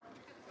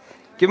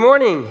Good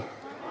morning.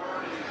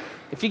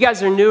 If you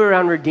guys are new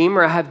around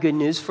Redeemer, I have good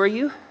news for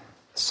you.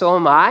 So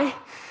am I.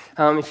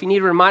 If you need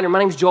a reminder, my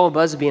name is Joel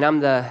Busby, and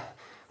I'm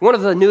one of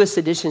the newest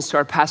additions to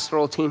our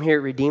pastoral team here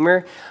at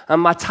Redeemer.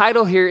 My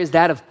title here is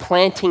that of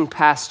planting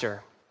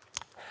pastor.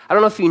 I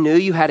don't know if you knew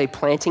you had a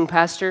planting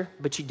pastor,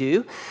 but you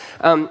do,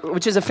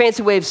 which is a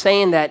fancy way of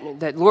saying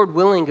that Lord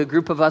willing, a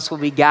group of us will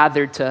be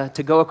gathered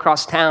to go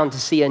across town to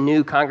see a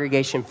new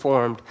congregation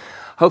formed,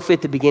 hopefully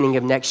at the beginning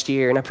of next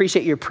year. And I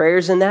appreciate your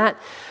prayers in that.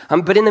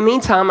 But in the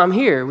meantime, I'm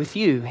here with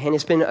you, and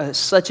it's been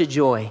such a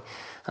joy.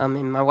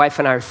 And my wife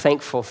and I are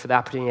thankful for the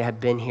opportunity to have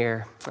been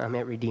here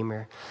at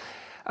Redeemer.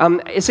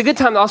 It's a good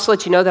time to also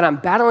let you know that I'm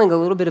battling a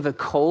little bit of a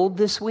cold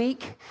this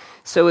week.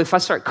 So if I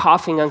start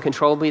coughing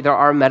uncontrollably, there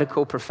are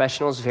medical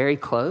professionals very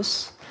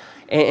close.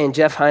 And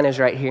Jeff Hine is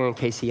right here in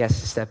case he has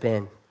to step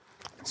in.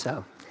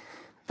 So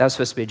that was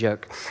supposed to be a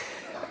joke.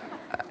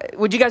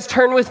 Would you guys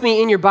turn with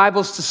me in your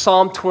Bibles to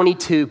Psalm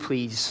 22,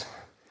 please?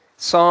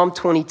 Psalm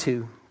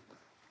 22.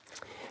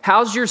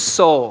 How's your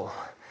soul?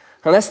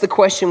 Well, that's the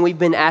question we've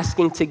been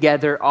asking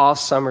together all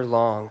summer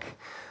long.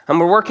 And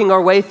we're working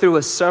our way through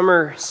a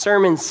summer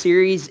sermon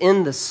series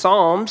in the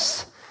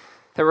Psalms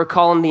that we're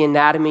calling The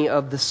Anatomy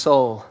of the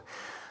Soul.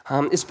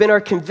 It's been our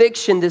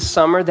conviction this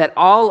summer that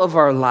all of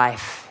our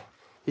life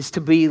is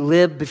to be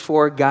lived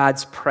before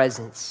God's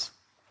presence.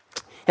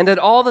 And that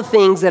all the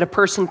things that a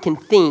person can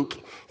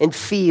think and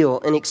feel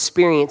and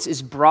experience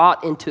is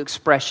brought into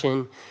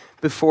expression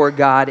before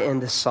God in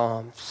the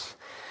Psalms.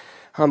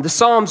 The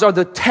Psalms are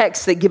the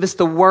texts that give us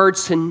the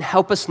words to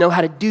help us know how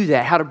to do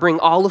that, how to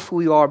bring all of who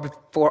we are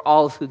before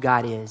all of who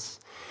God is.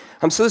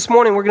 So this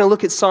morning, we're going to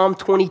look at Psalm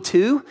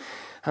 22,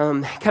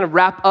 kind of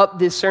wrap up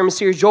this sermon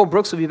series. Joel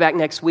Brooks will be back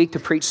next week to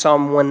preach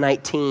Psalm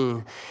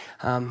 119.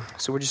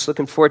 So we're just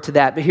looking forward to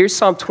that. But here's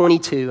Psalm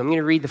 22. I'm going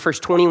to read the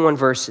first 21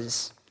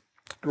 verses.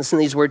 Listen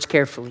to these words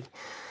carefully.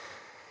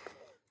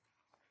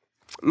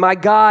 My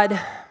God,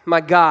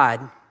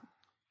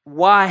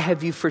 why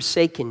have you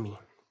forsaken me?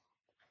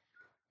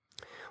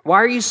 Why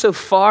are you so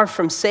far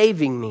from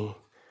saving me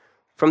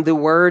from the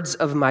words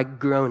of my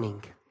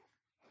groaning?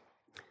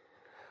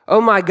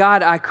 Oh my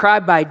God, I cry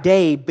by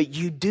day, but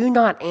you do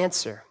not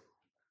answer,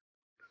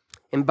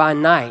 and by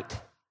night,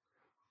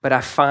 but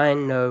I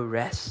find no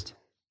rest.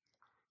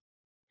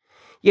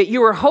 Yet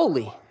you are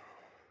holy,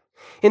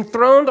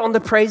 enthroned on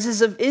the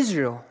praises of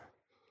Israel.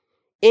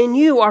 In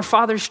you our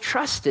fathers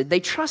trusted. They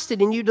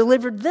trusted and you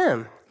delivered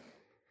them.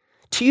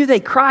 To you they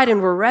cried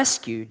and were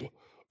rescued.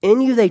 In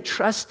you they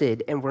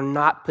trusted and were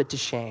not put to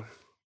shame.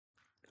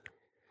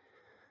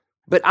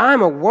 But I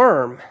am a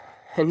worm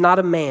and not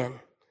a man,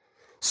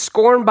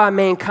 scorned by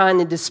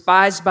mankind and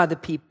despised by the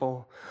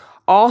people.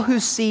 All who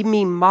see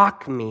me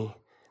mock me.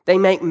 They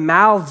make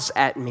mouths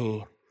at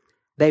me.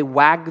 They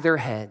wag their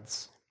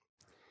heads.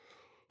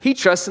 He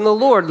trusts in the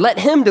Lord. Let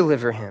him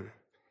deliver him.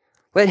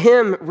 Let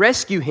him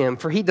rescue him,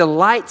 for he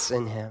delights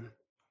in him.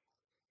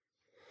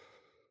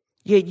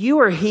 Yet you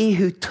are he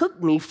who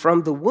took me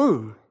from the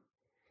womb.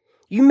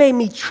 You made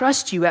me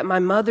trust you at my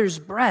mother's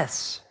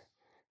breasts.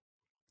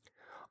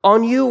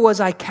 On you was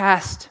I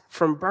cast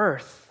from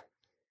birth,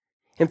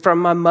 and from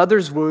my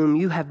mother's womb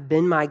you have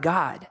been my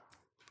God.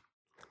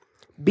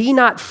 Be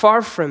not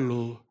far from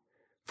me,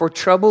 for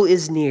trouble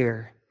is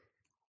near,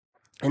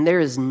 and there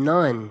is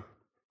none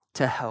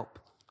to help.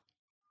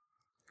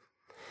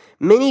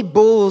 Many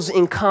bulls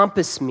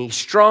encompass me,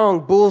 strong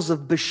bulls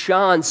of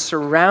Bashan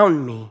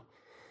surround me.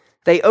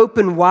 They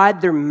open wide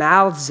their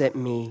mouths at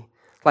me,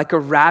 like a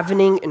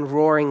ravening and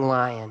roaring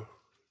lion.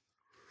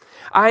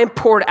 I am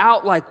poured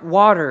out like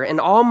water,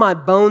 and all my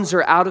bones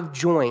are out of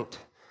joint.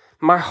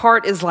 My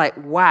heart is like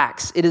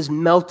wax. It is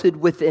melted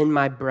within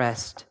my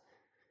breast.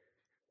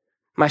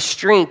 My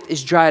strength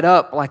is dried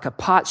up like a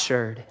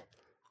potsherd,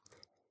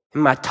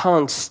 and my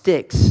tongue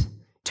sticks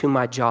to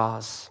my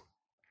jaws.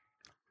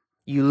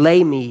 You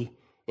lay me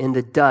in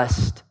the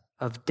dust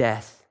of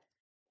death.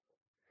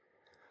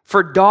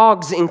 For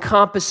dogs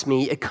encompass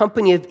me, a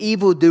company of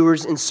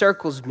evildoers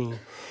encircles me.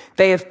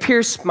 They have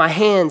pierced my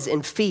hands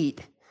and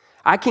feet.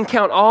 I can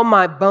count all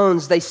my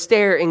bones. They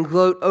stare and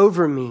gloat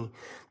over me.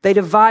 They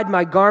divide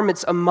my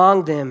garments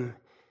among them,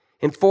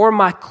 and for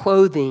my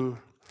clothing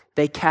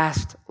they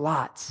cast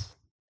lots.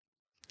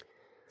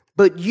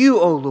 But you,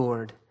 O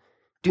Lord,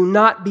 do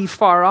not be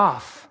far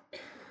off.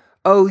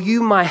 O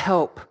you, my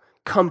help,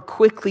 come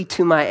quickly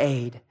to my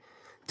aid.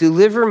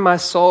 Deliver my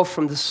soul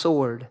from the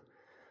sword,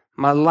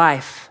 my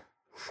life,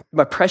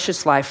 my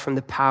precious life from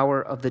the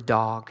power of the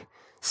dog.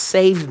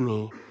 Save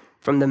me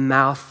from the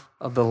mouth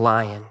of the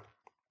lion.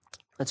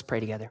 Let's pray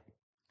together.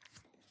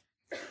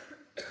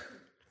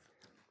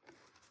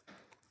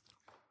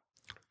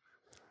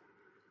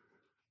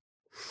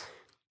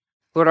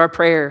 Lord, our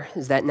prayer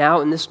is that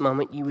now in this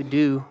moment you would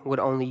do what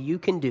only you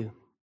can do.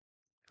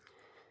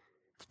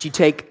 That you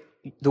take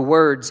the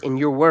words in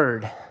your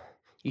word.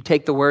 You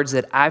take the words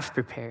that I've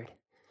prepared.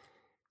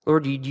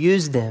 Lord, you'd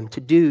use them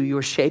to do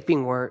your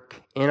shaping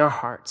work in our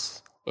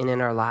hearts and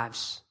in our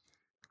lives.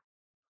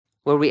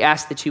 Lord, we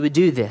ask that you would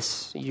do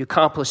this, you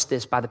accomplish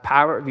this by the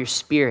power of your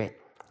Spirit,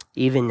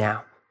 even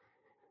now.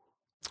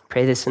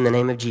 Pray this in the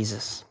name of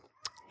Jesus.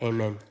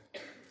 Amen.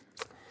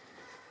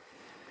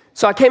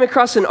 So I came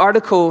across an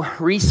article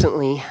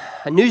recently,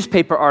 a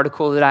newspaper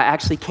article that I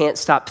actually can't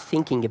stop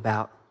thinking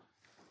about.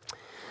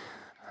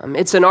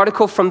 It's an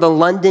article from the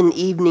London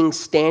Evening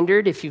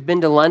Standard. If you've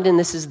been to London,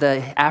 this is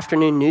the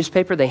afternoon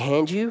newspaper they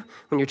hand you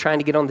when you're trying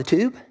to get on the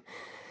tube.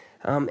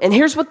 And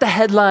here's what the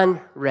headline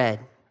read.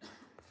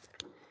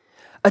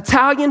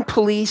 Italian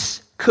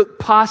police cook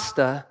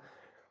pasta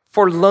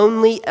for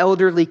lonely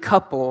elderly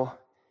couple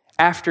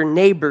after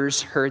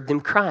neighbors heard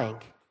them crying.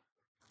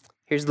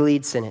 Here's the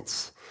lead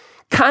sentence.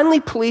 Kindly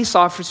police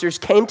officers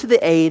came to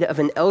the aid of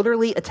an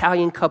elderly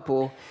Italian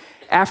couple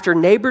after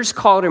neighbors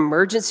called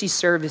emergency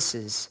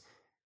services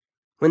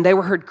when they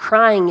were heard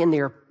crying in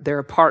their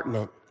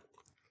apartment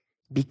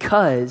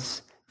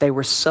because they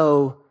were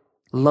so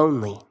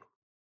lonely.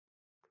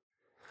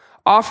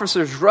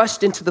 Officers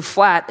rushed into the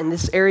flat in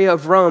this area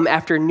of Rome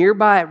after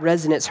nearby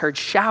residents heard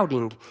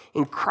shouting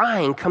and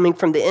crying coming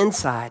from the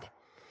inside.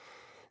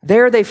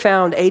 There they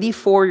found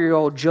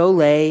 84-year-old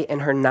Jolie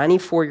and her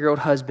 94-year-old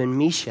husband,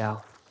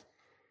 Michel.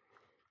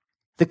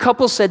 The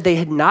couple said they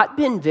had not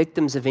been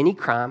victims of any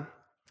crime,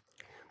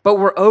 but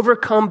were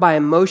overcome by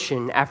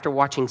emotion after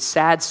watching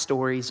sad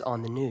stories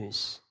on the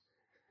news.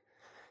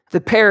 The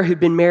pair, who'd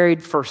been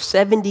married for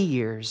 70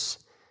 years,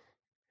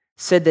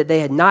 said that they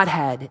had not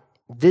had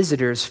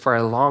visitors for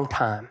a long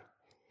time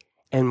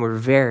and were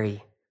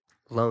very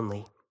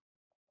lonely.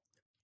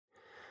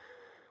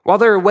 While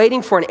they were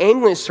waiting for an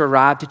ambulance to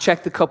arrive to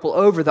check the couple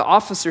over, the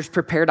officers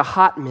prepared a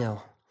hot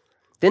meal.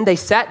 Then they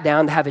sat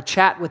down to have a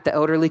chat with the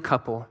elderly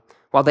couple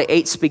while they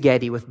ate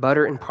spaghetti with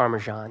butter and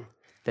Parmesan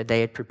that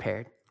they had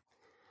prepared.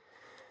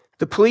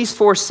 The police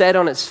force said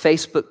on its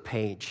Facebook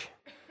page,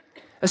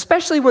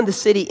 especially when the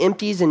city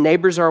empties and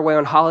neighbors are away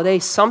on holiday,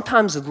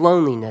 sometimes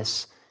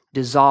loneliness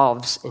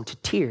dissolves into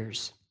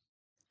tears.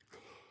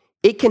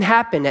 It can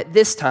happen at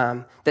this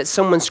time that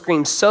someone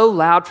screams so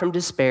loud from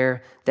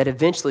despair that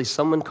eventually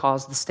someone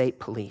calls the state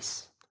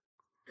police.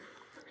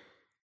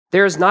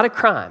 There is not a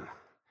crime.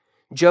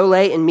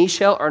 Jolie and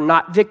Michel are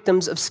not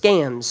victims of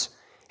scams,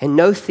 and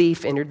no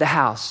thief entered the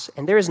house,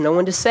 and there is no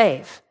one to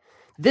save.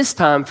 This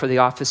time for the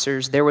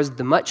officers, there was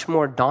the much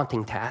more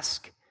daunting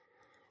task.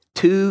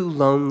 2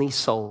 lonely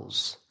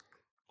souls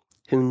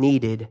who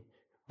needed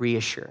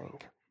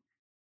reassuring.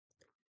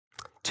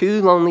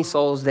 2 lonely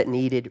souls that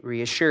needed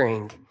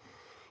reassuring.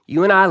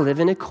 You and I live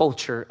in a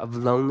culture of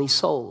lonely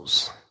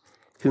souls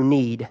who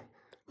need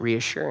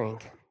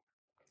reassuring.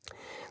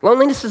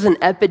 Loneliness is an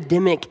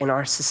epidemic in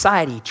our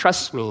society.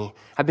 Trust me,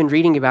 I've been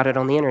reading about it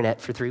on the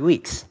internet for 3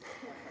 weeks.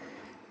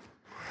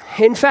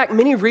 In fact,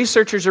 many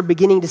researchers are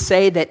beginning to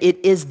say that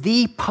it is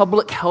the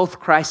public health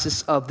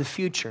crisis of the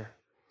future.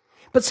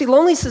 But see,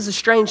 loneliness is a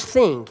strange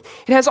thing.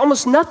 It has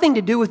almost nothing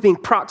to do with being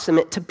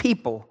proximate to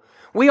people.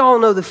 We all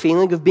know the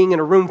feeling of being in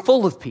a room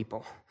full of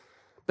people,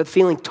 but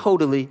feeling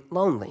totally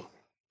lonely.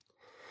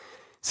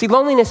 See,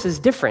 loneliness is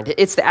different.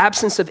 It's the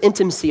absence of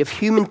intimacy, of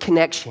human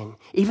connection,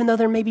 even though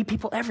there may be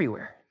people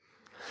everywhere.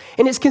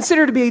 And it's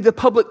considered to be the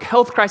public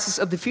health crisis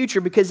of the future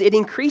because it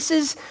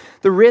increases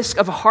the risk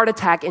of a heart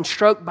attack and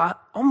stroke by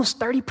almost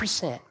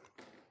 30%. It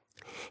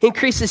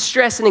increases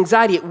stress and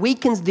anxiety. It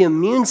weakens the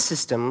immune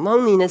system.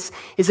 Loneliness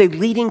is a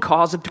leading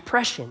cause of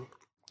depression.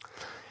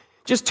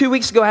 Just 2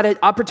 weeks ago, I had an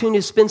opportunity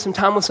to spend some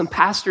time with some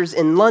pastors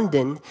in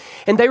London,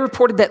 and they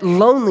reported that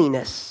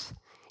loneliness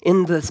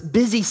in the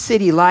busy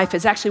city life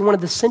is actually one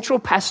of the central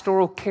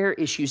pastoral care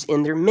issues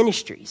in their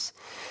ministries.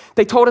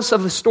 They told us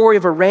of the story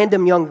of a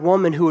random young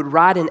woman who would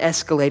ride an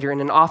escalator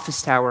in an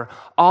office tower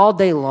all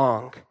day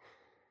long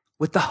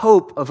with the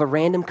hope of a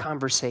random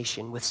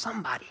conversation with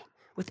somebody,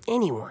 with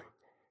anyone.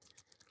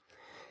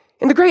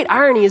 And the great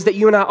irony is that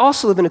you and I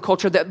also live in a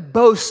culture that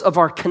boasts of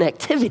our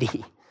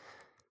connectivity.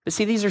 But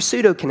see, these are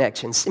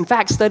pseudo-connections. In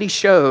fact, studies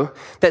show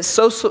that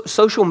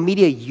social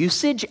media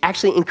usage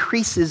actually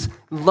increases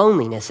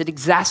loneliness. It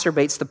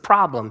exacerbates the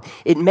problem.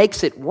 It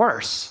makes it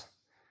worse.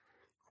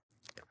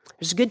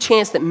 There's a good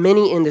chance that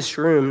many in this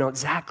room know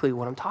exactly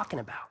what I'm talking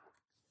about.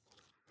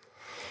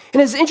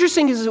 And as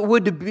interesting as it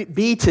would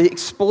be to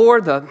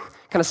explore the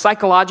kind of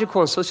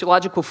psychological and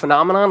sociological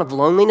phenomenon of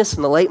loneliness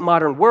in the late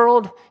modern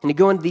world and to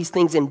go into these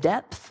things in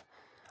depth,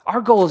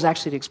 our goal is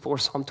actually to explore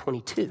Psalm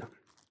 22.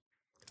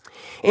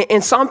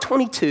 And Psalm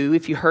 22,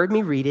 if you heard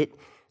me read it,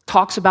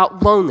 talks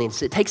about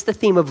loneliness. It takes the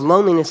theme of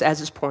loneliness as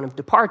its point of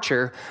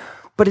departure,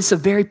 but it's a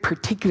very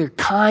particular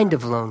kind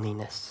of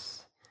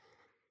loneliness.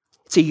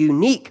 It's a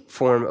unique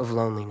form of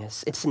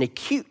loneliness. It's an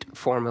acute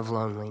form of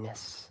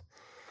loneliness.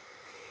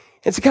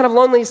 It's a kind of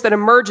loneliness that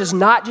emerges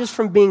not just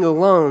from being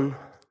alone,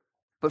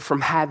 but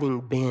from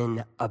having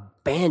been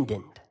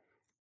abandoned.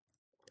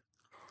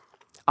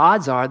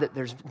 Odds are that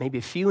there's maybe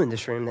a few in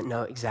this room that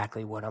know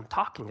exactly what I'm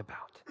talking about.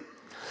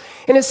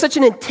 And it's such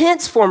an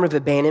intense form of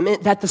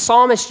abandonment that the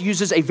psalmist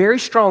uses a very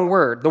strong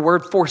word, the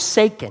word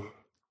forsaken.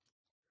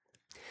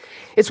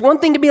 It's one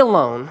thing to be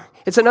alone.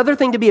 It's another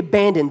thing to be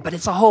abandoned, but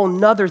it's a whole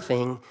nother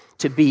thing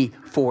to be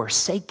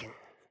forsaken.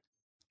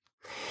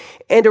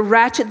 And to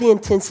ratchet the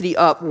intensity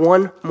up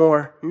one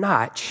more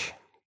notch,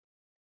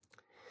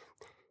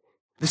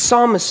 The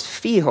psalmist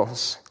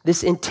feels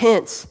this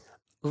intense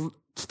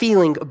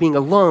feeling of being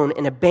alone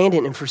and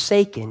abandoned and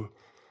forsaken,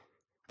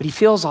 but he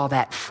feels all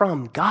that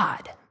from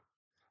God,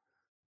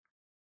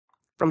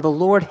 from the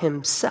Lord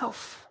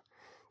himself.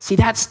 See,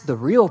 that's the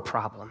real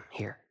problem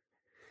here.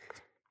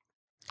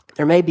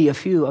 There may be a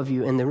few of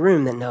you in the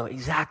room that know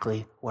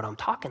exactly what I'm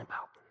talking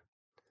about.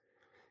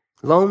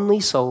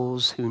 Lonely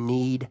souls who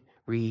need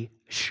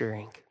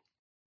reassuring.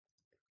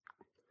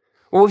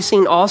 What we've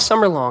seen all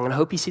summer long, and I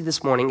hope you see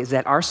this morning, is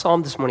that our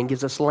psalm this morning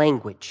gives us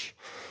language.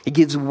 It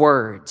gives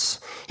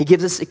words. It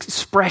gives us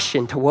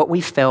expression to what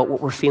we felt,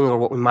 what we're feeling, or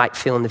what we might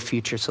feel in the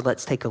future. So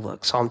let's take a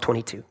look. Psalm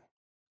 22.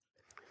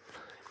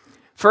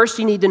 First,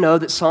 you need to know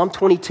that Psalm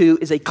 22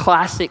 is a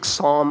classic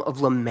psalm of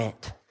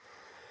lament.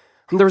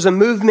 There was a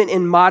movement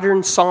in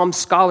modern psalm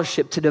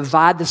scholarship to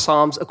divide the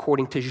psalms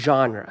according to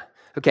genre.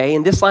 Okay,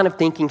 in this line of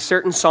thinking,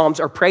 certain psalms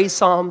are praise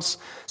psalms,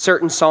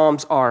 certain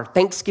psalms are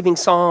thanksgiving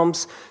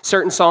psalms,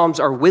 certain psalms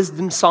are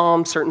wisdom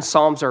psalms, certain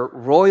psalms are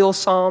royal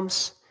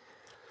psalms.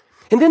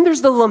 And then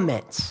there's the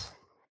laments.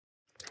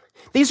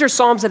 These are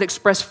psalms that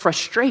express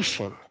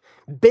frustration,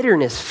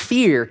 bitterness,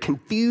 fear,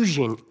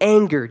 confusion,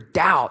 anger,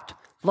 doubt,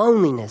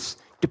 loneliness,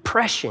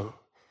 depression.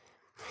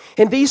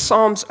 And these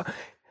psalms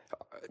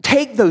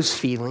take those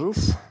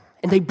feelings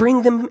and they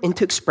bring them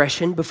into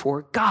expression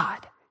before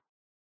God.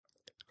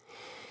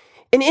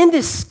 And in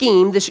this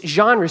scheme, this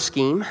genre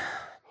scheme,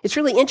 it's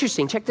really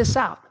interesting. Check this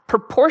out.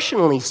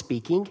 Proportionally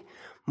speaking,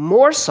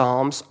 more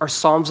psalms are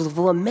psalms of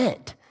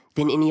lament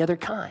than any other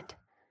kind.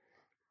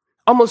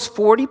 Almost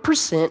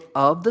 40%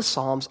 of the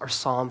psalms are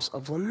psalms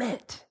of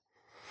lament.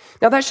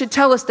 Now that should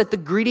tell us that the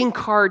greeting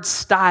card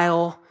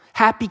style,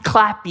 happy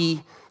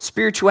clappy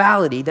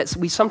spirituality that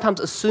we sometimes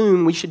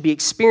assume we should be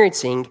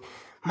experiencing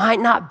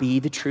might not be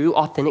the true,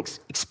 authentic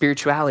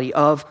spirituality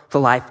of the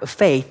life of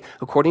faith,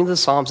 according to the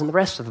Psalms and the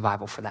rest of the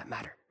Bible for that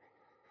matter.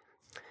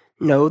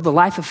 No, the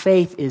life of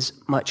faith is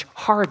much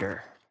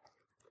harder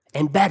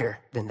and better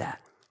than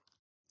that.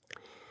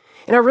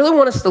 And I really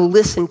want us to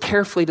listen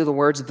carefully to the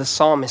words of the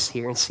psalmist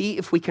here and see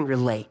if we can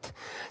relate.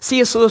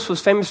 C.S. Lewis was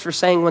famous for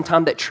saying one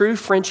time that true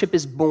friendship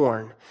is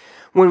born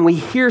when we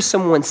hear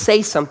someone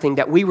say something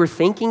that we were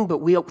thinking, but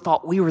we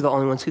thought we were the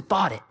only ones who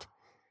thought it.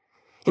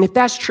 And if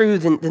that's true,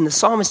 then the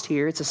psalmist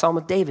here, it's a psalm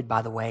of David,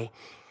 by the way,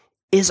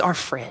 is our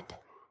friend.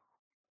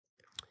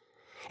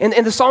 And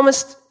the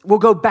psalmist will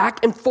go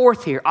back and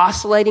forth here,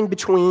 oscillating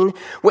between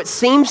what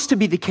seems to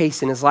be the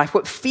case in his life,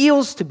 what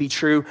feels to be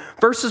true,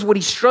 versus what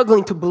he's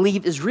struggling to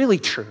believe is really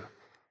true.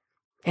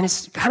 And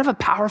it's kind of a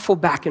powerful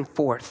back and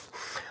forth.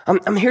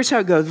 Here's how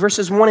it goes,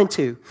 verses 1 and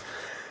 2.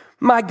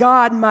 My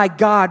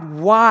God,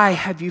 why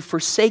have you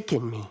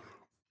forsaken me?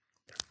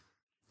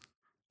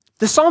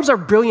 The Psalms are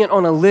brilliant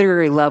on a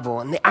literary level,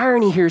 and the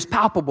irony here is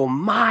palpable.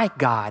 My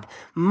God,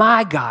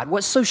 my God.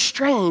 What's so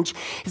strange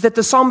is that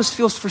the psalmist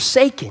feels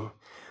forsaken,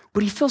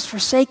 but he feels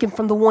forsaken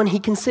from the one he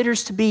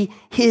considers to be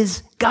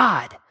his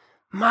God.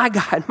 My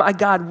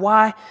God,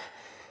 why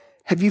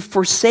have you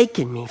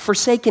forsaken me?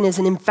 Forsaken is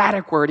an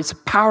emphatic word. It's a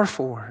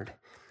powerful word.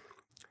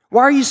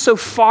 Why are you so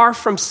far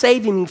from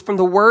saving me from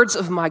the words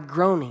of my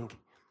groaning?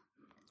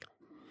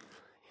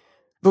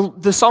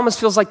 The psalmist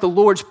feels like the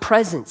Lord's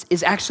presence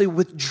is actually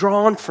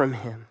withdrawn from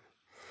him.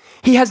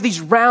 He has these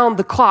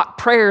round-the-clock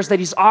prayers that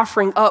he's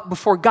offering up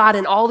before God,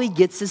 and all he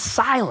gets is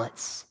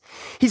silence.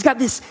 He's got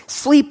this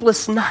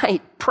sleepless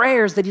night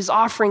prayers that he's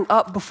offering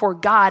up before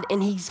God,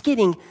 and he's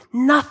getting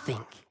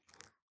nothing.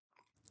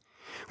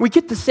 We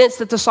get the sense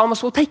that the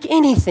psalmist will take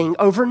anything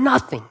over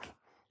nothing.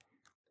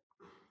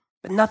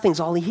 But nothing's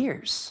all he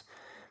hears.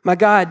 My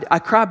God, I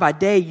cry by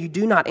day, you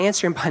do not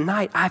answer, and by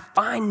night I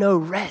find no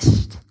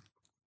rest.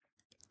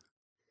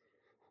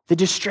 The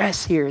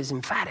distress here is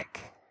emphatic.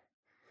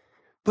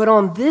 But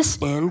on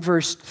this end,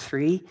 verse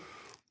 3,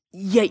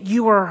 yet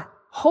you are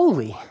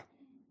holy.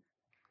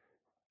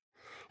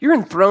 You're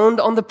enthroned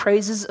on the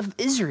praises of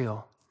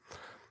Israel.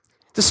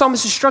 The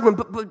psalmist is struggling,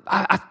 but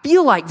I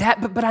feel like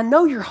that, but I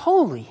know you're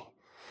holy.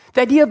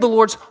 The idea of the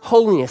Lord's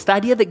holiness, the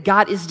idea that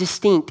God is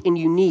distinct and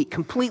unique,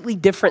 completely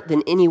different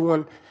than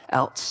anyone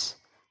else.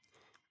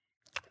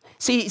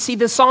 See,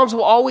 the Psalms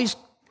will always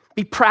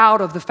be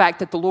proud of the fact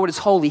that the Lord is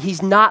holy.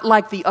 He's not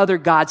like the other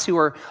gods who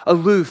are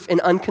aloof and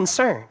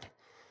unconcerned.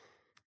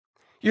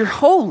 You're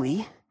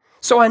holy,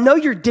 so I know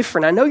you're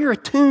different. I know you're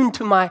attuned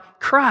to my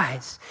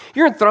cries.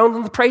 You're enthroned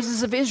on the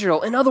praises of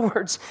Israel. In other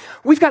words,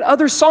 we've got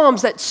other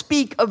Psalms that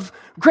speak of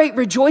great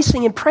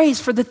rejoicing and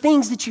praise for the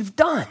things that you've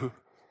done.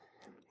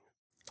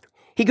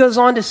 He goes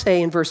on to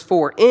say in verse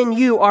 4, in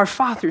you our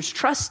fathers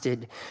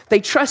trusted.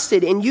 They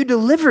trusted and you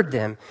delivered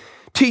them.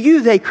 To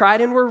you they cried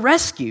and were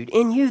rescued.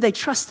 In you they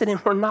trusted and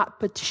were not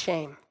put to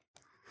shame.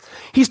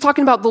 He's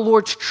talking about the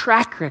Lord's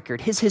track record,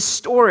 his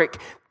historic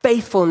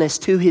faithfulness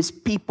to his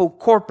people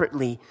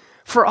corporately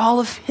for all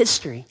of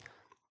history.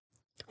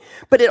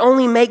 But it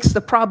only makes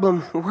the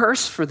problem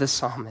worse for the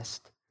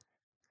psalmist.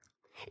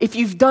 If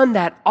you've done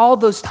that all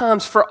those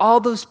times for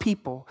all those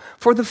people,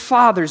 for the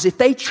fathers, if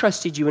they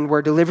trusted you and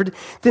were delivered,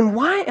 then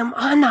why am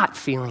I not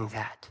feeling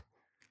that?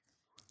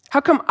 How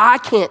come I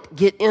can't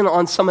get in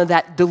on some of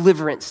that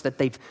deliverance that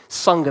they've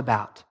sung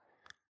about?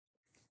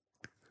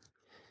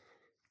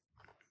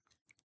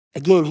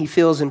 Again, he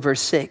feels in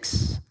verse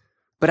 6,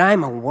 but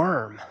I'm a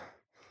worm,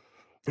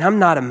 and I'm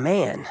not a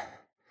man.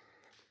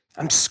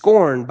 I'm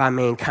scorned by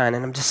mankind,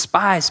 and I'm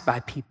despised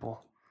by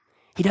people.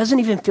 He doesn't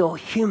even feel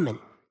human.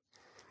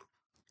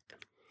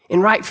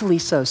 And rightfully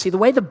so. See, the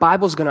way the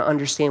Bible is going to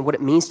understand what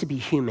it means to be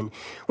human,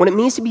 what it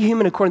means to be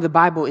human according to the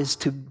Bible is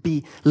to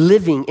be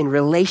living in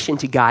relation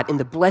to God, in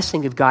the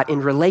blessing of God,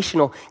 in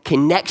relational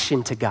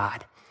connection to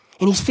God.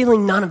 And he's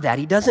feeling none of that.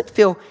 He doesn't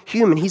feel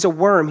human. He's a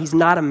worm. He's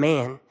not a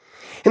man.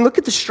 And look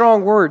at the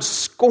strong words,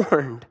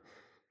 scorned,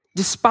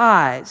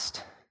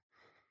 despised.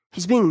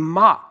 He's being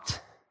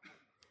mocked.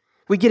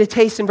 We get a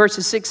taste in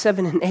verses 6,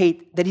 7, and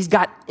 8 that he's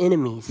got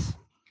enemies.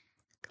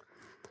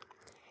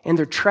 And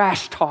they're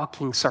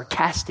trash-talking,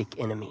 sarcastic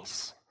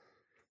enemies.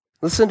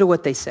 Listen to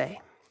what they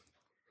say.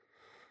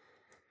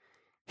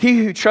 He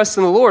who trusts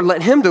in the Lord,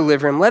 let him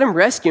deliver him. Let him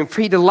rescue him,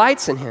 for he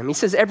delights in him. He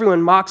says,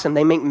 everyone mocks him.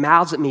 They make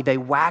mouths at me. They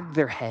wag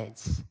their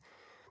heads.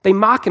 They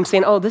mock him,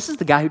 saying, oh, this is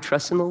the guy who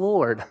trusts in the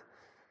Lord.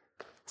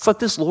 Let's let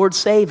this Lord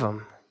save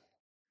him.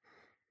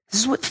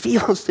 This is what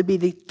feels to be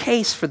the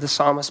case for the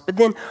psalmist. But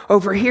then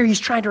over here, he's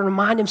trying to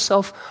remind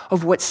himself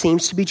of what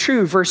seems to be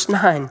true. Verse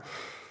 9,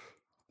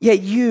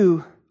 yet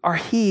you are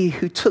he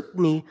who took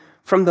me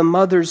from the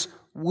mother's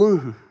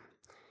womb.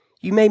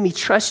 You made me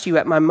trust you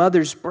at my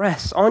mother's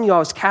breast. On you I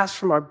was cast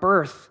from my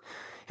birth,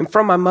 and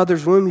from my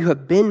mother's womb you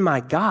have been my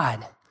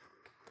God.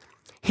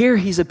 Here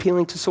he's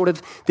appealing to sort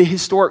of the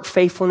historic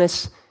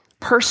faithfulness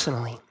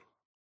personally.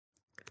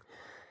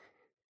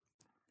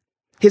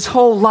 His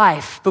whole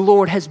life, the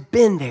Lord has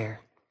been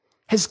there,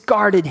 has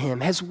guarded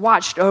him, has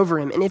watched over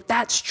him. And if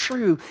that's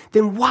true,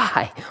 then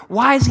why?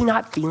 Why is he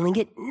not feeling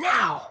it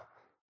now?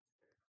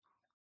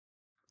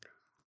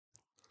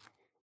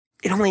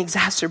 It only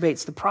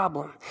exacerbates the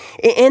problem.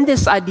 And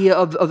this idea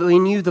of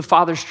in you the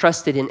Father's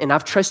trusted, and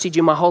I've trusted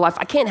you my whole life,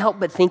 I can't help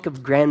but think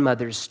of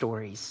grandmother's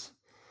stories.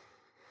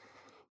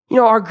 You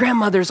know, our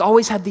grandmothers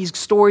always had these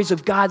stories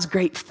of God's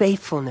great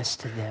faithfulness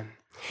to them.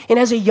 And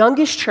as a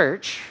youngest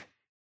church,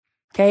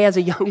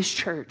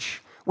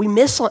 we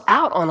miss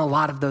out on a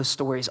lot of those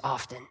stories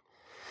often.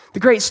 The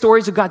great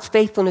stories of God's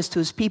faithfulness to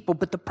his people.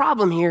 But the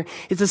problem here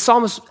is the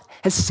psalmist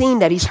has seen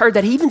that. He's heard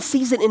that. He even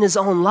sees it in his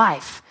own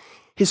life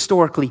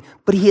historically,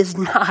 but he is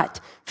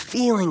not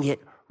feeling it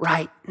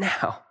right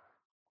now.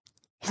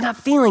 He's not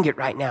feeling it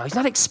right now. He's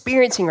not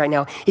experiencing right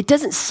now. It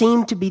doesn't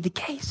seem to be the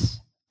case.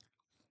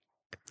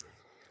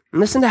 And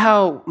listen to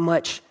how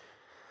much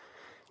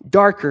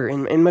darker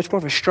and much more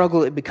of a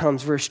struggle it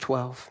becomes. Verse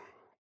 12.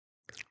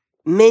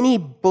 Many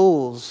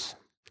bulls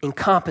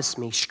encompass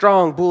me.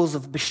 Strong bulls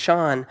of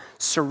Bashan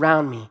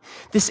surround me.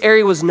 This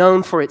area was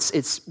known for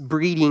its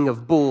breeding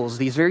of bulls,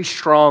 these very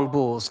strong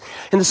bulls.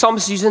 And the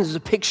psalmist uses it as a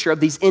picture of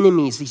these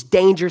enemies, these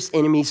dangerous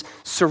enemies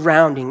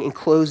surrounding and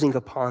closing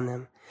upon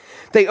them.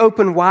 They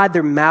open wide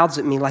their mouths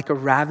at me like a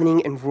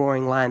ravening and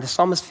roaring lion. The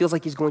psalmist feels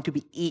like he's going to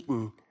be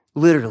eaten,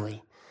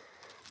 literally.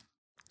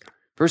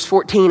 Verse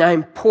 14, I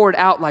am poured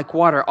out like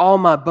water. All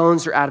my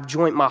bones are out of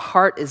joint. My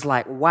heart is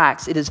like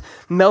wax. It is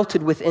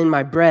melted within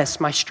my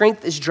breast. My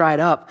strength is dried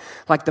up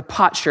like the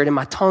potsherd, and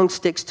my tongue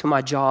sticks to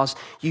my jaws.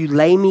 You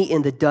lay me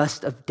in the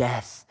dust of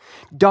death.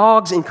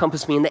 Dogs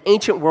encompass me. In the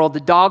ancient world, the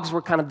dogs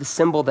were kind of the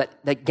symbol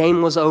that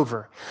game was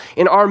over.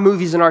 In our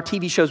movies and our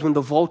TV shows, when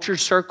the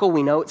vultures circle,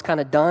 we know it's kind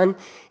of done.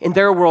 In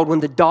their world, when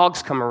the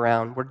dogs come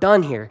around, we're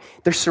done here.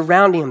 They're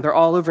surrounding him. They're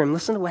all over him.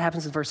 Listen to what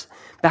happens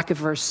back at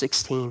verse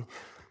 16.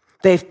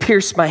 They have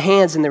pierced my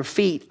hands and their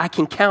feet. I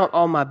can count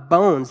all my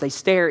bones. They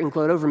stare and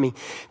gloat over me.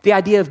 The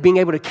idea of being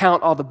able to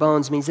count all the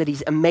bones means that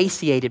he's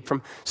emaciated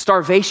from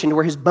starvation to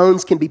where his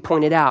bones can be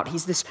pointed out.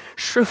 He's this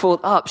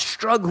shriveled up,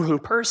 struggling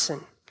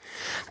person.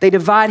 They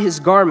divide his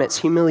garments,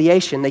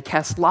 humiliation. They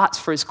cast lots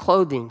for his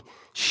clothing,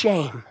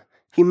 shame,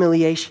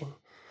 humiliation.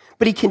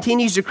 But he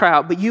continues to cry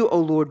out, but you, O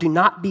Lord, do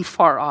not be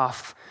far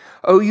off.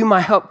 O you, my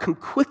help, come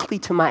quickly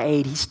to my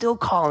aid. He's still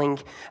calling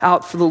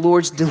out for the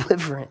Lord's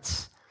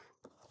deliverance.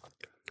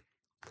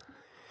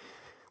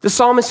 The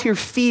psalmist here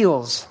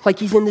feels like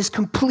he's in this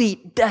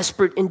complete,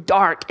 desperate, and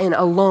dark, and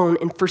alone,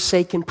 and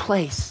forsaken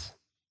place.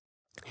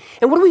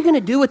 And what are we going to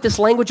do with this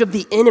language of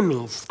the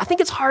enemies? I think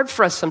it's hard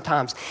for us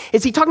sometimes.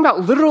 Is he talking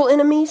about literal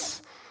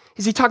enemies?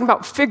 Is he talking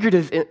about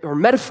figurative or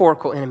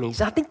metaphorical enemies?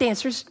 I think the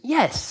answer is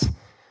yes,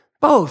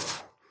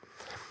 both.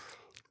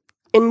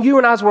 In you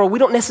and I's world, we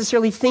don't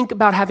necessarily think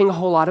about having a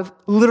whole lot of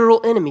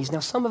literal enemies. Now,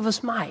 some of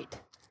us might.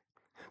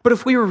 But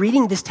if we were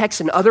reading this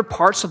text in other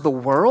parts of the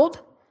world,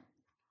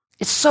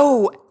 it's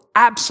so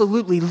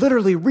absolutely,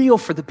 literally real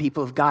for the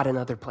people of God in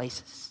other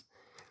places.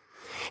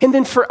 And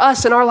then for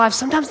us in our lives,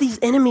 sometimes these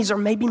enemies are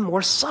maybe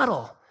more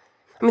subtle.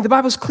 I mean, the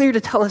Bible's clear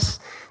to tell us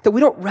that we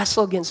don't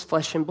wrestle against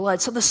flesh and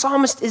blood. So the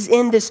psalmist is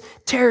in this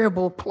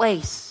terrible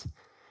place.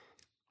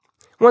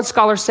 One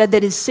scholar said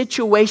that his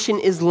situation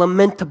is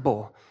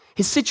lamentable.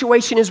 His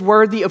situation is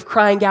worthy of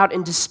crying out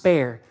in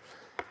despair.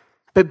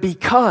 But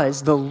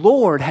because the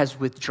Lord has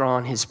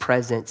withdrawn his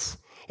presence,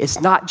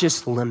 it's not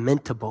just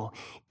lamentable,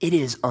 it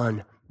is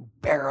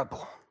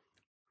unbearable.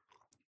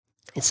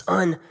 It's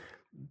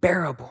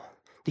unbearable.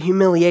 The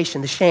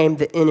humiliation, the shame,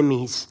 the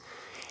enemies.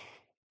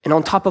 And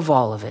on top of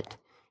all of it,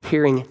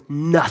 hearing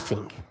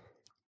nothing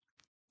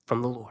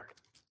from the Lord.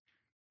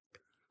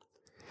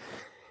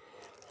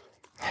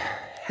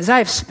 As I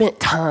have spent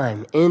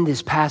time in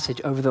this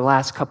passage over the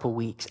last couple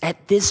weeks,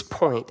 at this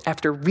point,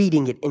 after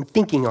reading it and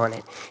thinking on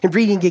it, and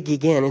reading it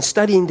again, and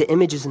studying the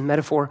images and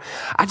metaphor,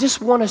 I just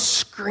want to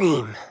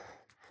scream.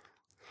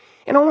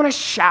 And I want to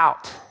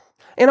shout.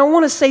 And I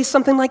want to say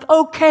something like,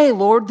 okay,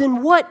 Lord,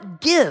 then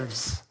what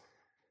gives?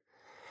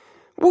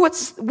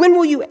 When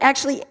will you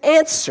actually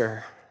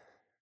answer?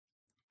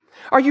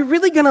 Are you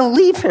really going to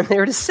leave him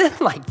there to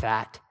sit like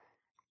that?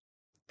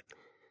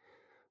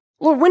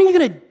 Lord, when are you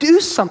going to do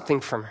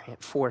something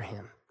for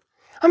him?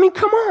 I mean,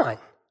 come on.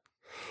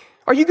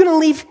 Are you going to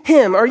leave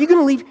him? Are you going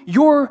to leave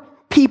your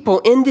people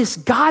in this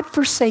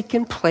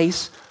God-forsaken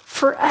place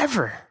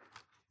forever?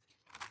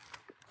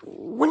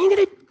 When are you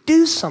going to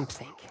do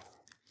something?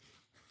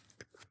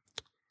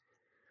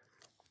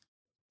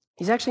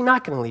 He's actually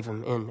not going to leave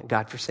him in a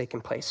God-forsaken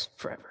place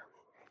forever.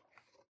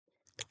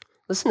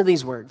 Listen to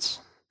these words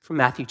from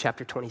Matthew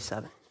chapter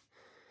 27.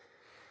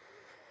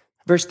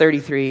 Verse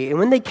 33, and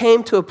when they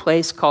came to a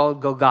place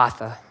called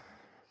Golgotha,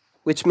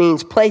 which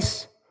means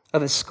place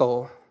of a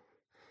skull,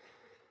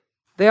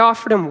 they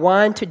offered him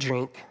wine to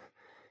drink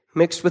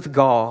mixed with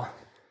gall,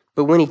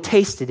 but when he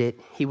tasted it,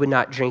 he would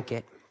not drink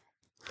it.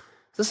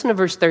 Listen to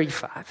verse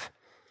 35.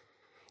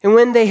 And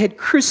when they had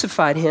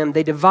crucified him,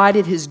 they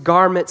divided his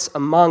garments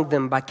among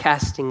them by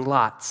casting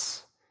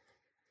lots.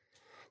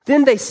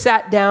 Then they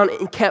sat down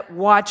and kept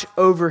watch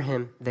over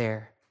him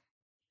there.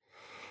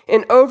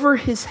 And over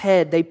his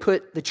head they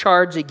put the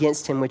charge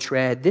against him, which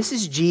read, "This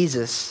is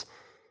Jesus,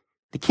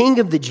 the King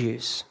of the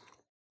Jews."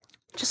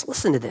 Just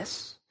listen to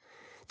this.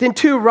 Then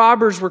 2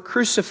 robbers were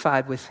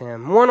crucified with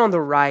him, one on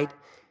the right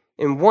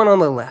and one on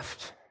the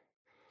left.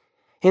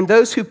 And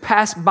those who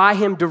passed by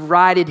him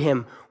derided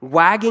him,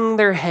 wagging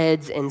their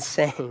heads and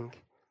saying,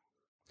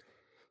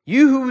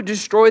 "You who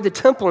destroy the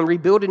temple and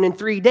rebuild it in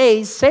 3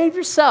 days, save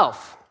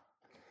yourself.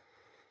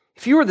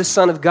 If you are the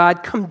Son of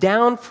God, come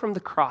down from the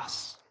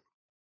cross."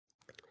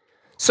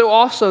 So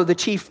also the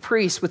chief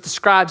priests with the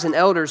scribes and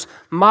elders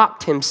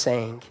mocked him,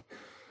 saying,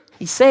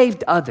 "He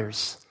saved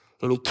others,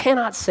 and he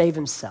cannot save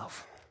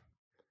himself.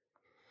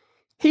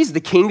 He's the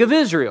King of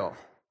Israel.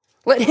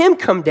 Let him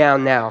come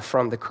down now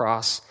from the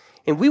cross,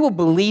 and we will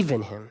believe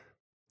in him.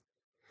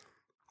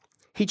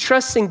 He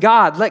trusts in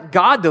God. Let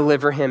God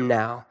deliver him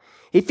now,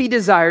 if he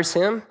desires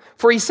him,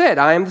 for he said,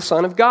 'I am the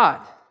Son of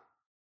God.'"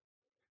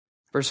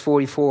 Verse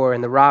 44,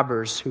 and the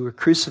robbers who were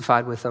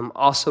crucified with him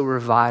also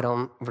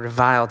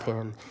reviled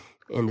him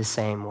in the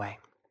same way.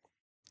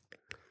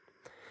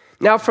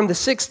 Now from the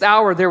 6th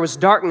hour there was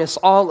darkness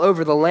all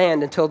over the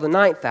land until the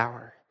 9th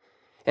hour.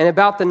 And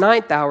about the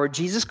 9th hour,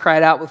 Jesus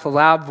cried out with a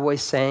loud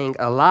voice, saying,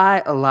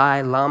 "Eli,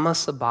 Eli, lama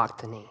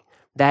sabachthani?"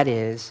 That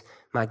is,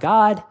 my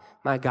God,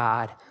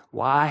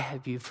 why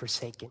have you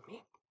forsaken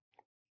me?"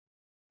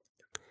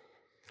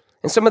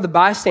 And some of the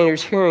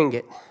bystanders hearing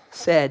it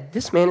said,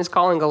 "This man is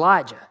calling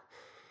Elijah."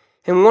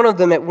 And one of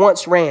them at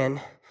once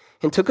ran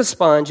and took a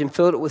sponge and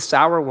filled it with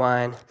sour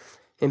wine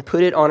and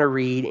put it on a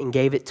reed and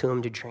gave it to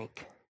him to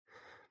drink.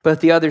 But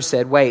the others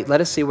said, "Wait,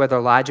 let us see whether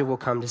Elijah will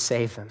come to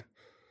save him."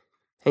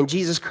 And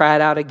Jesus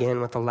cried out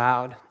again with a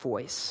loud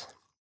voice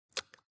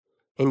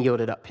and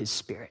yielded up his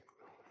spirit.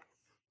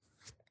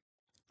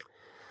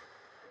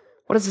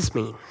 What does this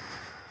mean?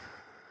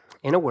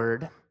 In a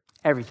word,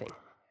 everything.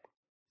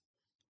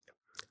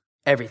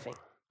 Everything.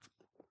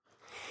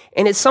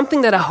 And it's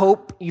something that I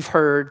hope you've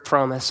heard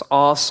from us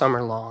all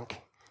summer long.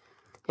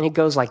 And it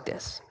goes like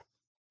this.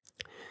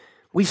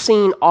 We've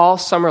seen all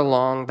summer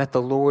long that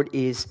the Lord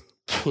is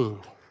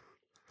King,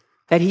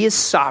 that he is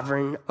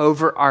sovereign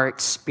over our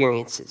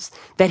experiences,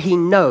 that he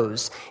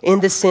knows in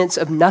the sense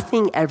of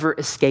nothing ever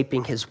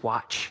escaping his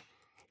watch.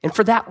 And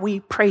for that, we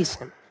praise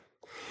him.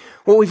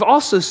 What we've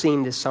also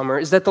seen this summer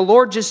is that the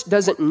Lord just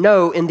doesn't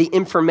know in the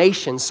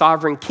information,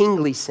 sovereign,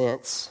 kingly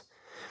sense,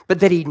 but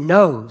that he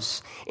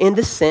knows in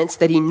the sense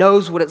that he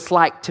knows what it's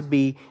like to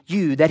be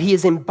you, that he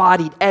has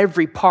embodied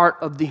every part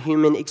of the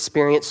human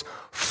experience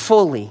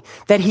fully,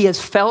 that he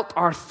has felt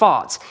our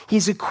thoughts,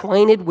 he's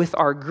acquainted with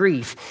our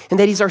grief, and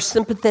that he's our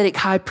sympathetic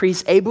high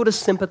priest, able to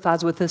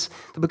sympathize with us,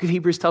 the book of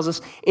Hebrews tells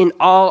us, in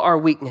all our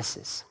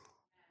weaknesses.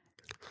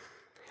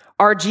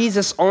 Our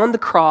Jesus on the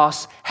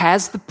cross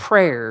has the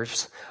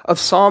prayers of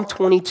Psalm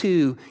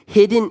 22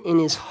 hidden in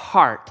his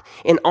heart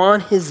and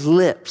on his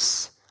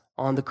lips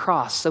on the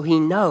cross. So he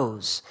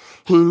knows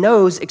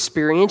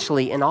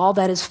experientially, and all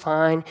that is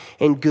fine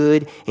and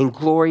good and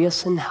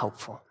glorious and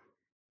helpful.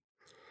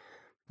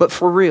 But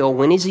for real,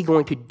 when is he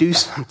going to do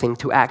something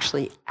to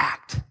actually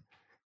act?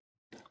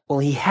 Well,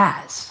 he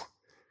has.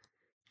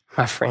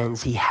 My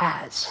friends, he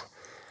has.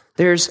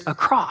 There's a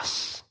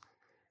cross.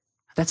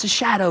 That's a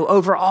shadow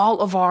over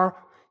all of our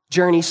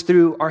journeys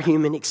through our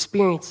human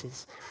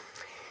experiences.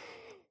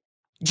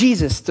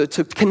 Jesus,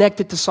 to connect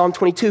it to Psalm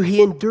 22,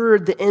 he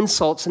endured the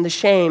insults and the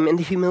shame and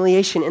the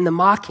humiliation and the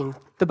mocking.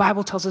 The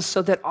Bible tells us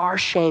so that our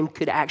shame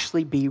could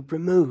actually be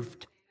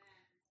removed.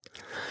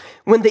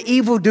 When the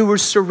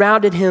evildoers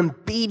surrounded him,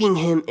 beating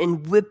him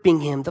and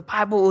whipping him, the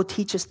Bible will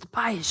teach us that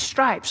by his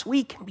stripes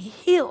we can be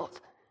healed.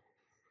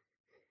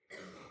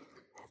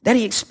 That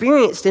he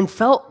experienced and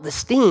felt the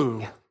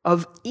sting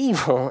of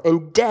evil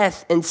and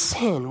death and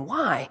sin.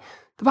 Why?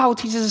 The Bible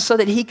teaches us so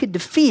that he could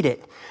defeat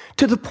it,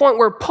 to the point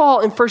where Paul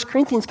in 1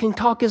 Corinthians can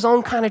talk his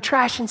own kind of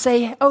trash and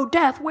say, "Oh,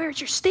 death,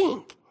 where's your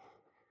sting?"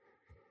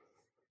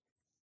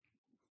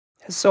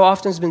 As so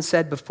often has been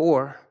said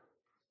before,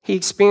 he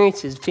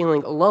experiences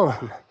feeling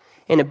alone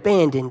and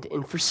abandoned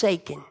and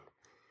forsaken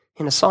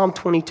in a Psalm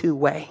 22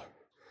 way,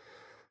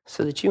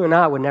 so that you and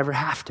I would never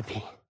have to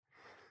be.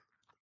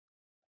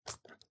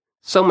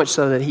 So much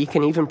so that he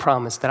can even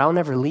promise that I'll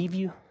never leave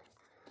you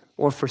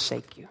or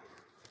forsake you.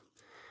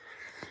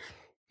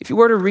 If you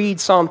were to read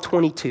Psalm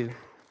 22,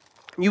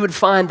 you would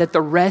find that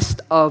the rest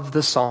of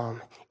the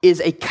psalm is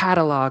a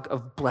catalog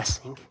of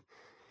blessing.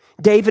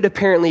 David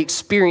apparently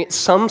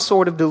experienced some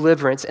sort of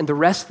deliverance, and the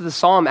rest of the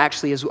psalm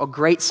actually is a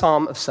great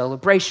psalm of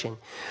celebration.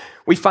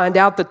 We find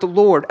out that the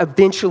Lord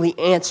eventually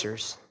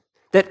answers,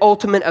 that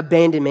ultimate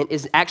abandonment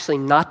is actually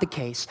not the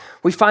case.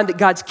 We find that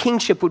God's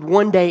kingship would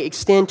one day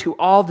extend to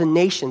all the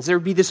nations. There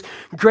would be this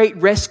great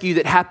rescue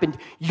that happened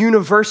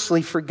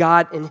universally for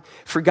God and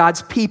for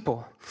God's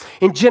people.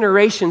 And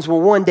generations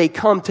will one day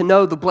come to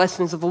know the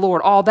blessings of the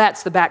Lord. All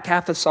that's the back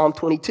half of Psalm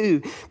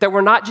 22, that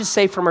we're not just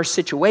saved from our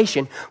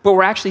situation, but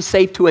we're actually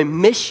saved to a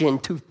mission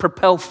to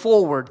propel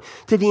forward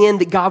to the end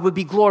that God would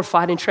be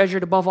glorified and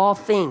treasured above all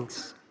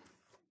things.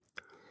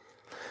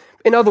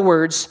 In other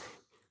words,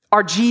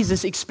 our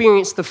Jesus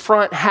experienced the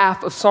front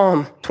half of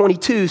Psalm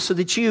 22 so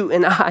that you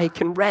and I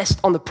can rest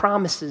on the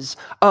promises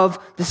of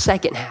the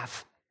second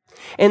half.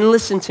 And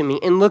listen to me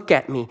and look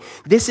at me.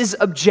 This is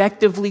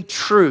objectively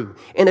true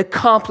and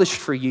accomplished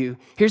for you.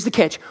 Here's the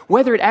catch,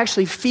 whether it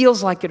actually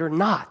feels like it or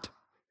not.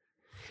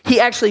 He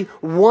actually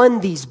won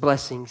these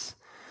blessings.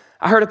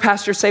 I heard a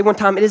pastor say one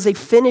time, it is a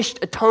finished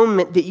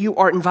atonement that you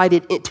are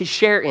invited to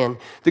share in.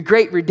 The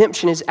great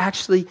redemption is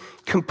actually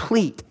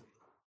complete.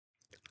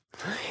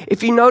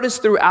 If you notice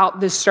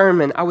throughout this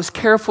sermon, I was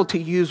careful to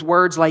use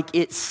words like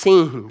 "it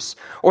seems"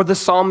 or "the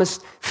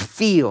psalmist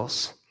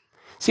feels."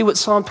 See, what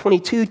Psalm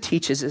 22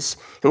 teaches us,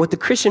 and what the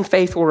Christian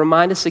faith will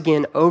remind us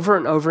again over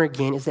and over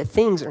again, is that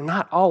things are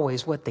not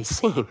always what they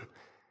seem.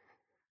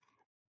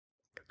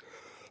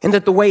 And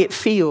that the way it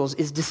feels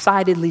is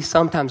decidedly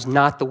sometimes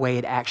not the way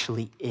it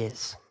actually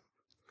is.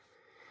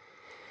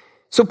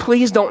 So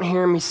please don't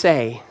hear me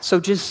say, so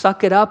just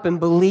suck it up and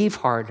believe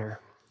harder.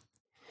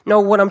 No,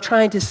 what I'm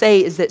trying to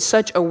say is that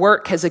such a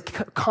work has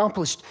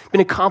been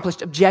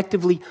accomplished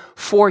objectively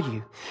for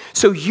you.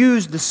 So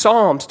use the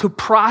Psalms to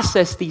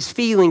process these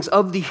feelings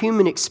of the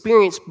human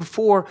experience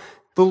before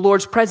the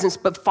Lord's presence,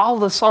 but follow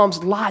the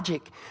Psalms'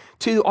 logic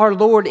to our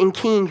Lord and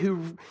King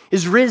who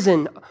is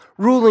risen,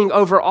 ruling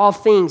over all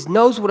things,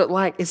 knows what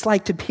it's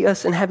like to be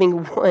us and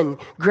having won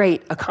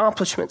great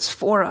accomplishments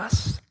for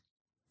us.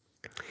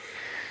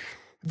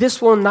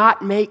 This will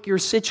not make your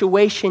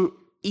situation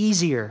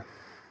easier.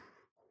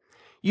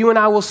 You and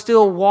I will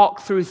still walk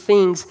through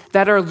things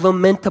that are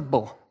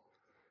lamentable,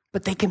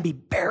 but they can be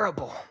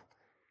bearable.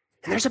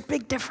 And there's a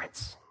big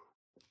difference.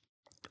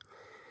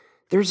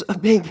 There's a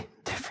big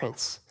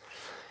difference.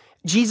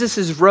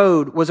 Jesus'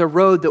 road was a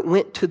road that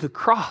went to the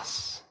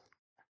cross.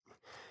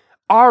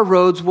 Our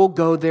roads will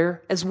go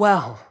there as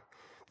well.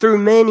 Through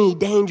many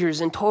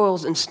dangers and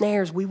toils and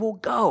snares, we will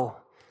go.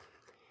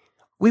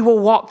 We will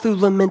walk through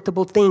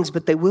lamentable things,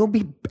 but they will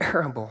be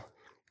bearable.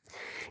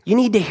 You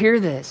need to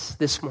hear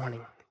this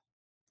morning.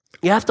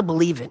 You have to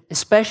believe it,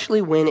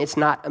 especially when it's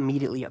not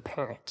immediately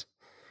apparent.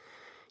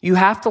 You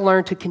have to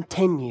learn to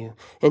continue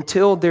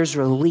until there's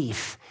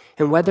relief,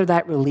 and whether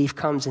that relief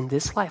comes in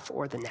this life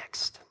or the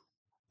next.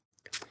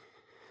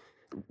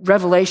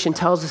 Revelation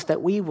tells us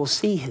that we will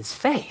see his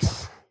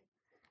face.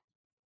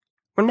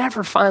 We're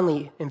never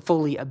finally and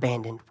fully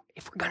abandoned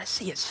if we're going to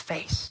see his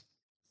face.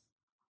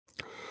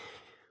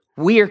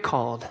 We are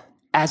called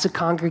as a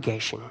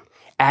congregation,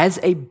 as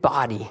a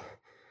body,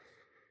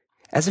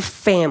 as a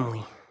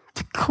family,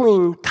 to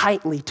cling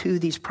tightly to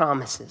these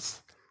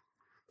promises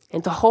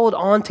and to hold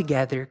on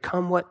together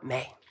come what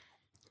may.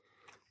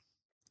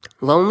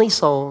 Lonely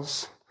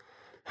souls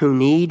who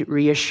need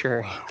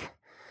reassuring,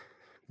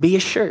 be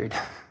assured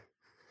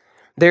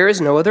there is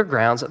no other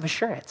grounds of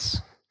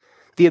assurance.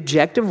 The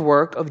objective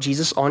work of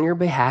Jesus on your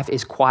behalf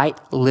is quite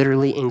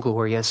literally and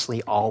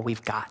gloriously all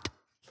we've got.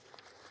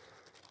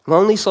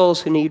 Lonely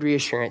souls who need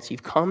reassurance,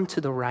 you've come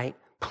to the right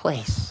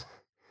place.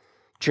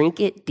 Drink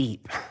it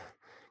deep.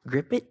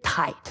 Grip it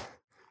tight.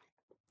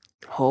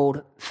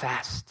 Hold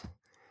fast.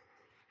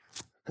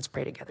 Let's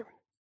pray together.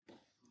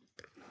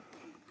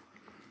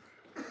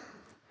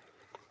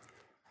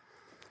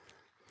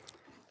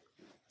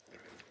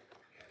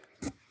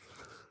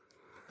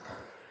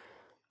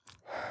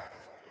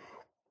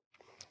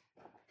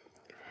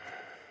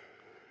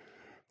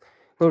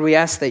 Lord, we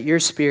ask that your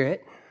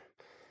Spirit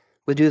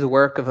would do the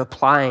work of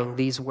applying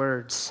these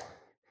words,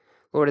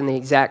 Lord, in the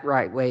exact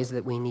right ways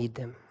that we need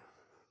them.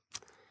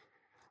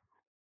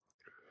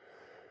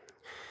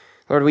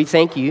 Lord, we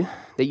thank you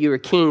that you are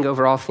king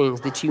over all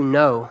things, that you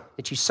know,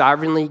 that you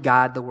sovereignly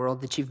guide the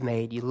world that you've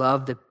made. You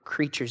love the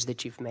creatures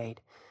that you've made.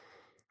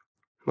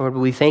 Lord,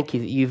 we thank you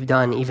that you've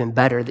done even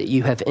better, that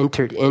you have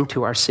entered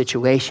into our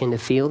situation to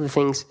feel the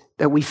things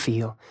that we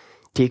feel,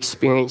 to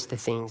experience the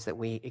things that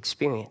we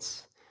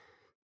experience.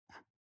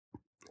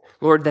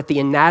 Lord, that the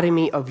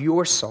anatomy of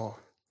your soul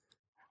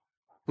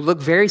will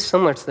look very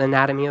similar to the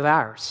anatomy of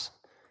ours.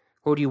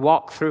 Lord, you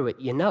walk through it,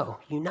 you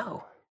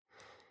know.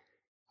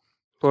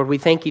 Lord, we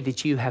thank you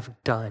that you have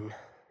done,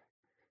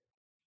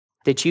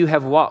 that you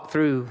have walked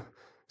through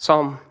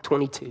Psalm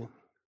 22,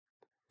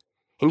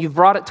 and you've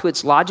brought it to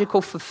its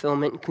logical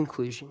fulfillment and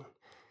conclusion,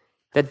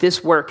 that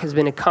this work has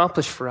been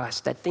accomplished for us,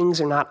 that things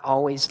are not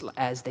always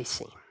as they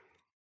seem.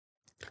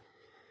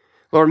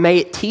 Lord, may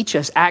it teach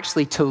us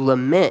actually to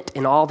lament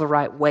in all the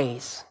right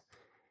ways.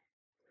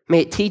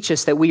 May it teach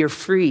us that we are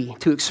free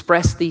to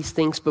express these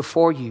things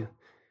before you.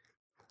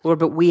 Lord,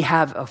 but we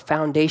have a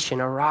foundation,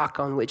 a rock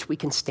on which we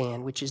can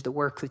stand, which is the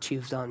work that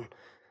you've done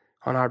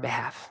on our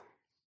behalf.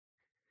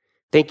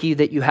 Thank you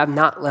that you have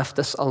not left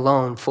us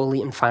alone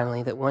fully and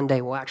finally, that one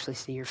day we'll actually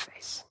see your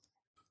face.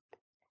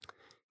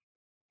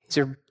 These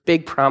are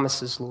big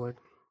promises, Lord.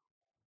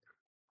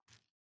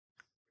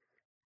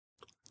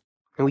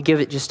 And we give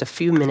it just a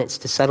few minutes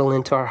to settle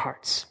into our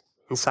hearts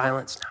in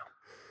silence now.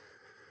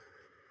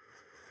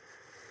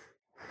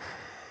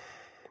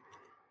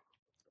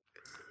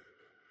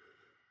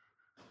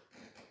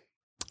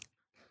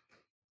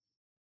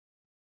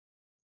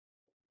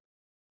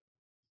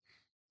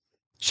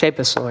 Shape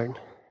us, Lord.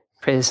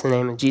 Pray this in the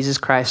name of Jesus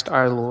Christ,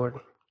 our Lord,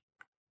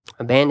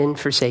 abandoned,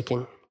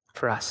 forsaken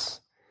for us.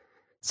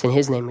 It's in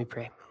his name we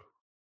pray.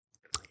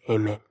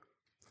 Amen.